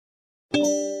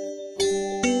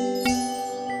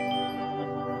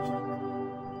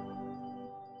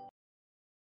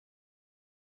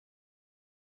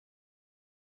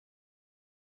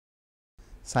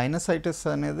Sinusitis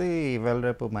అనేది ఇవాళ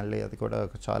రేపు మళ్ళీ అది కూడా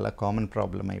ఒక చాలా కామన్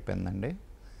ప్రాబ్లం అయిపోయిందండి.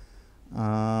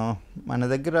 మన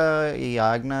దగ్గర ఈ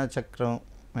ఆజ్ఞా చక్రం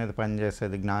మీద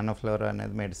పనిచేసేది జ్ఞానఫ్లోరా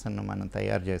అనేది మెడిసిన్ మనం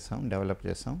తయారు చేసాం, డెవలప్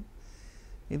చేసాం.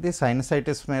 ఇది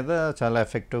సైనసైటిస్ మీద చాలా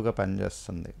ఎఫెక్టివ్గా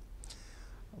పనిచేస్తుంది.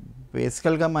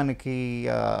 బేసికల్గా మనకి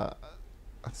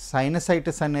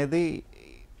సైనసైటిస్ అనేది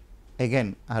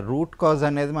అగైన్ ఆ రూట్ కాజ్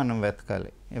అనేది మనం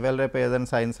వెతకాలి. ఇవాళ రేపు ఏదైనా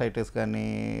సైనసైటిస్ కానీ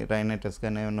రైనైటిస్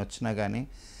కానీ ఏమైనా వచ్చినా కానీ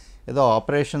ఏదో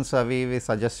ఆపరేషన్స్ అవి ఇవి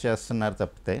సజెస్ట్ చేస్తున్నారు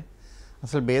తప్పితే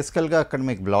అసలు బేసికల్గా అక్కడ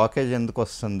మీకు బ్లాకేజ్ ఎందుకు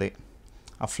వస్తుంది,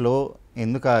 ఆ ఫ్లో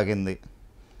ఎందుకు ఆగింది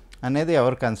అనేది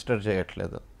ఎవరు కన్సిడర్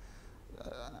చేయట్లేదు.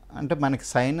 అంటే మనకి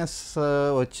సైనస్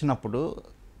వచ్చినప్పుడు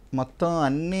మొత్తం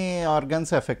అన్ని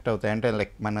ఆర్గన్స్ ఎఫెక్ట్ అవుతాయి. అంటే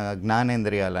లైక్ మన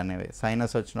జ్ఞానేంద్రియాలు అనేవి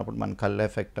సైనస్ వచ్చినప్పుడు మన కళ్ళు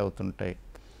ఎఫెక్ట్ అవుతుంటాయి,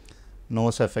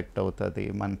 నోస్ ఎఫెక్ట్ అవుతుంది,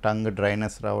 మన టంగ్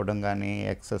డ్రైనెస్ రావడం కానీ,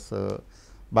 ఎక్సెస్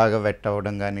బాగా వెట్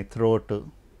అవ్వడం కానీ, థ్రోట్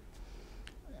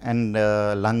అండ్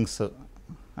లంగ్స్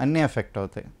అన్నీ ఎఫెక్ట్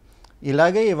అవుతాయి.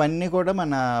 ఇలాగే ఇవన్నీ కూడా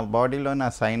మన బాడీలోని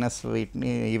ఆ సైనస్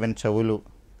వీటిని ఈవెన్ చెవులు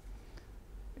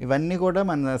ఇవన్నీ కూడా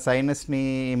మన సైనస్ని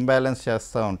ఇంబ్యాలెన్స్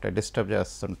చేస్తూ ఉంటాయి, డిస్టర్బ్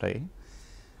చేస్తుంటాయి.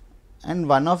 And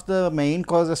one of the main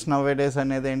causes now days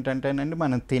అనేది ఏంటంటేనండి,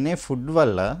 మనం తినే ఫుడ్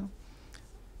వల్ల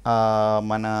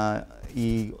మన ఈ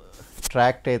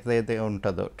ట్రాక్ట్ ఏదైతే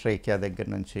ఉంటుందో ట్రేకియా దగ్గర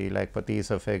నుంచి లేకపోతే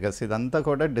ఈసోఫేగస్ ఇదంతా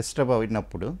కూడా డిస్టర్బ్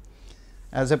అయినప్పుడు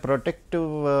యాజ్ ఎ ప్రొటెక్టివ్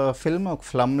ఫిల్మ్ ఒక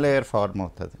ఫ్లమ్ లేయర్ ఫార్మ్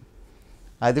అవుతుంది.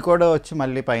 అది కూడా వచ్చి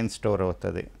మళ్ళీ పైన స్టోర్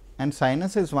అవుతుంది. And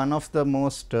sinus is one of the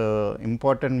most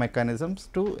important mechanisms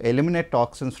to eliminate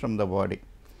toxins from the body.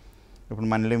 ఇప్పుడు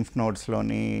మన లింఫ్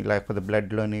నోడ్స్లోని లేకపోతే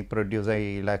బ్లడ్లోని ప్రొడ్యూస్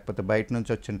అయ్యి లేకపోతే బయట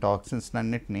నుంచి వచ్చిన టాక్సిన్స్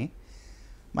అన్నిటినీ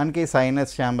మనకి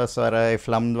సైనస్ ఛాంబర్స్ ద్వారా ఈ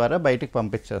ఫ్లమ్ ద్వారా బయటికి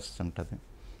పంపించేస్తుంటుంది.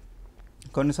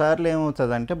 కొన్నిసార్లు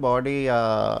ఏమవుతుందంటే బాడీ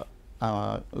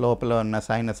లోపల ఉన్న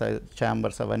సైనస్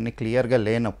ఛాంబర్స్ అవన్నీ క్లియర్గా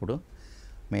లేనప్పుడు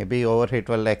మేబీ ఓవర్ హీట్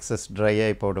వల్ల ఎక్సెస్ డ్రై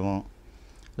అయిపోవడము,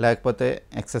 లేకపోతే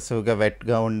ఎక్సెసివ్గా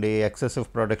వెట్గా ఉండి ఎక్సెసివ్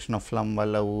ప్రొడక్షన్ ఆఫ్ ఫ్లమ్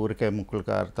వల్ల ఊరికే ముక్కులు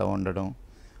కారుతూ ఉండడం,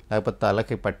 లేకపోతే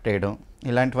తలకి పట్టేయడం,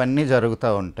 ఇలాంటివన్నీ జరుగుతూ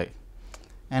ఉంటాయి.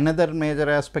 Another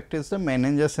major aspect is the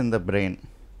meninges in the brain.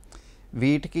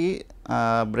 వీటికి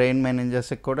బ్రెయిన్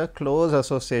మెనింజెస్కి కూడా క్లోజ్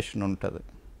అసోసియేషన్ ఉంటుంది.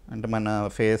 అంటే మన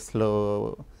ఫేస్లో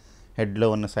హెడ్లో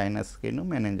ఉన్న సైనస్కి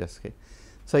మెనింజెస్కి.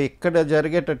 సో ఇక్కడ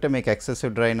జరిగేటట్టే మీకు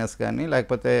ఎక్సెసివ్ డ్రైనెస్ కానీ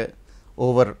లేకపోతే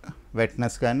ఓవర్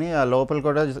వెట్నెస్ కానీ ఆ లోపల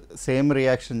కూడా సేమ్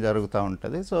రియాక్షన్ జరుగుతూ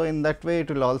ఉంటుంది. So in that way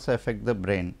it will also effect the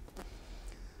brain.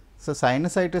 So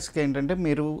సైనసైటిస్కి ఏంటంటే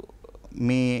మీరు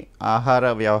మీ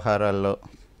ఆహార వ్యవహారాల్లో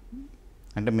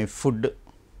అంటే మీ ఫుడ్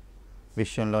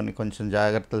విషయంలోని కొంచెం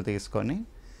జాగ్రత్తలు తీసుకొని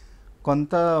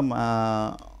కొంత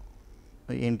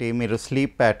మీరు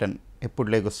స్లీప్ ప్యాటర్న్, ఎప్పుడు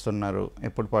లెగుస్తున్నారు,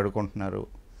 ఎప్పుడు పడుకుంటున్నారు,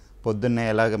 పొద్దున్నే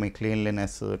ఎలాగ మీ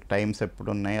క్లీన్లీనెస్ టైమ్స్ ఎప్పుడు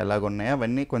ఉన్నాయి, ఎలాగున్నాయి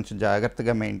అవన్నీ కొంచెం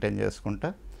జాగ్రత్తగా మెయింటైన్ చేసుకుంటా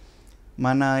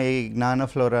మన ఈ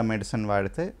జ్ఞానఫ్లోరా మెడిసిన్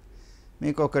వాడితే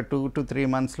మీకు ఒక 2 to 3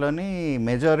 monthsలోని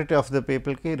మెజారిటీ ఆఫ్ ద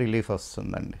పీపుల్కి రిలీఫ్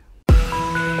వస్తుందండి.